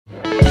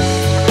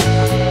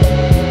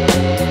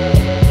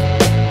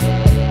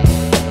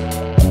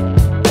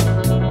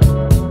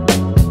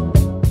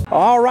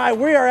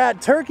right, we are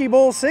at Turkey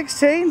Bowl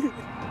 16,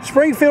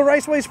 Springfield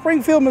Raceway,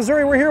 Springfield,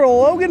 Missouri. We're here with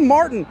Logan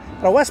Martin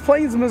out of West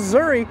Plains,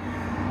 Missouri.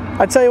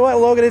 I tell you what,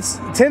 Logan, it's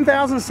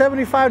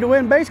 $10,075 to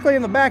win, basically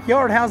in the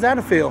backyard. How's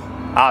that feel?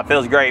 It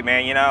feels great,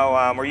 man. You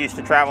know, we're used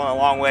to traveling a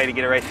long way to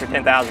get a race for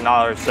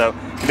 $10,000. So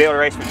to be able to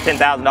race for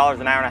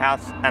 $10,000 an hour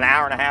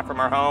and a half from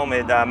our home,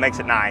 it makes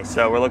it nice.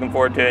 So we're looking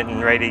forward to it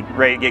and ready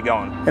to get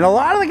going. And a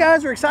lot of the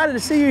guys are excited to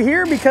see you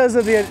here because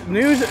of the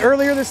news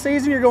earlier this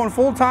season. You're going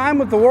full time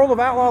with the World of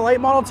Outlaw Late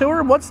Model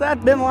Tour. What's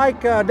that been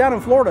like down in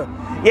Florida?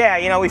 Yeah,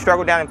 you know, we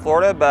struggled down in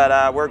Florida,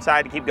 but we're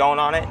excited to keep going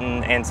on it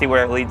and see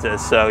where it leads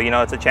us. So, you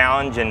know, it's a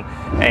challenge, and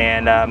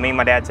me and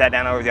my dad sat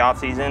down over the off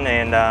season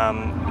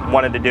and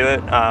wanted to do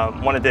it.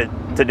 Wanted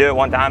to do it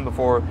one time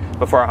before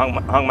I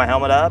hung my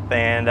helmet up,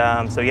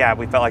 and so yeah,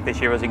 we felt like this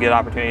year was a good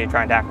opportunity to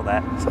try and tackle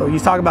that. So you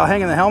talk about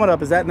hanging the helmet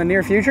up. Is that in the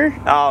near future?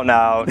 Oh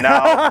no,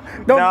 no,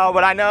 no.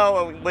 But I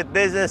know with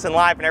business and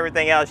life and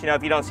everything else, you know,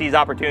 if you don't seize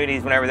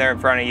opportunities whenever they're in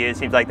front of you, it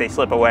seems like they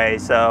slip away.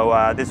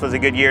 So this was a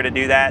good year to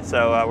do that.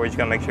 So we're just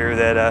gonna make sure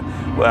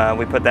that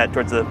we put that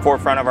towards the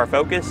forefront of our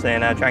focus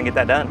and try and get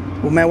that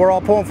done. Well, man, we're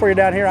all pulling for you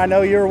down here. I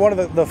know you're one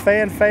of the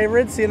fan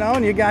favorites, you know,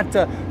 and you got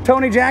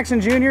Tony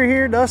Jackson Jr.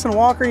 here, Dustin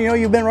Walker. You know,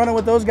 you've been running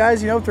with those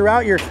guys, you know,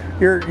 throughout your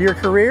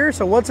career.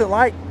 So what's it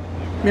like,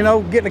 you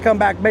know, getting to come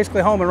back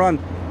basically home and run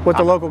with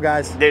the local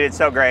guys? Dude, it's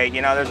so great.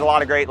 You know, there's a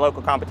lot of great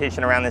local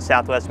competition around the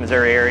Southwest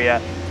Missouri area,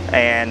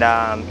 and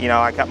you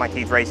know, I cut my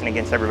teeth racing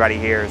against everybody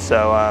here.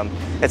 So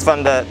it's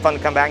fun to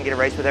come back and get a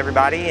race with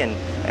everybody,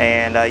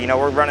 and you know,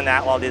 we're running the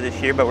Outlaw Day this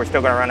year, but we're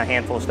still going to run a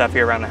handful of stuff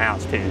here around the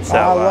house too. So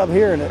I love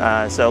hearing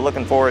it. So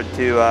looking forward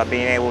to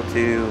being able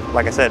to,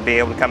 like I said, be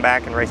able to come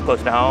back and race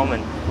close to home,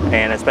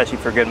 and especially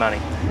for good money.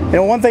 You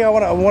know, one thing I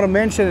want to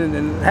mention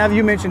and have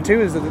you mention too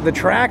is the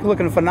track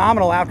looking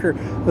phenomenal after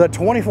the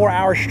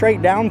 24-hour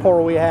straight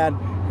downpour we had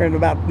in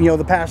about, you know,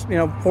 the past, you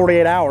know,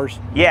 48 hours.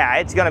 Yeah,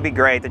 it's going to be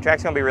great. The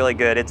track's going to be really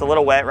good. It's a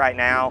little wet right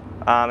now.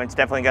 It's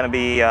definitely going to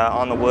be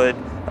on the wood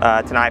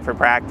tonight for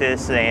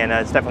practice, and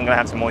it's definitely going to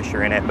have some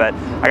moisture in it. But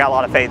I got a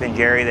lot of faith in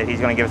Jerry that he's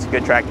going to give us a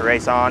good track to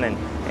race on,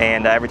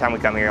 and every time we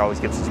come here, he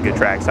always gives us a good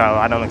track. So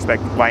I don't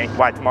expect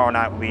why tomorrow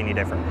night will be any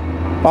different.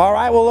 All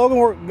right, well, Logan,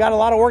 we've got a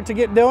lot of work to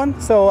get doing.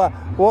 So,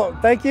 well,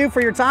 thank you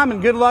for your time,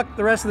 and good luck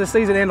the rest of the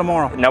season and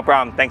tomorrow. No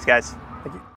problem. Thanks, guys.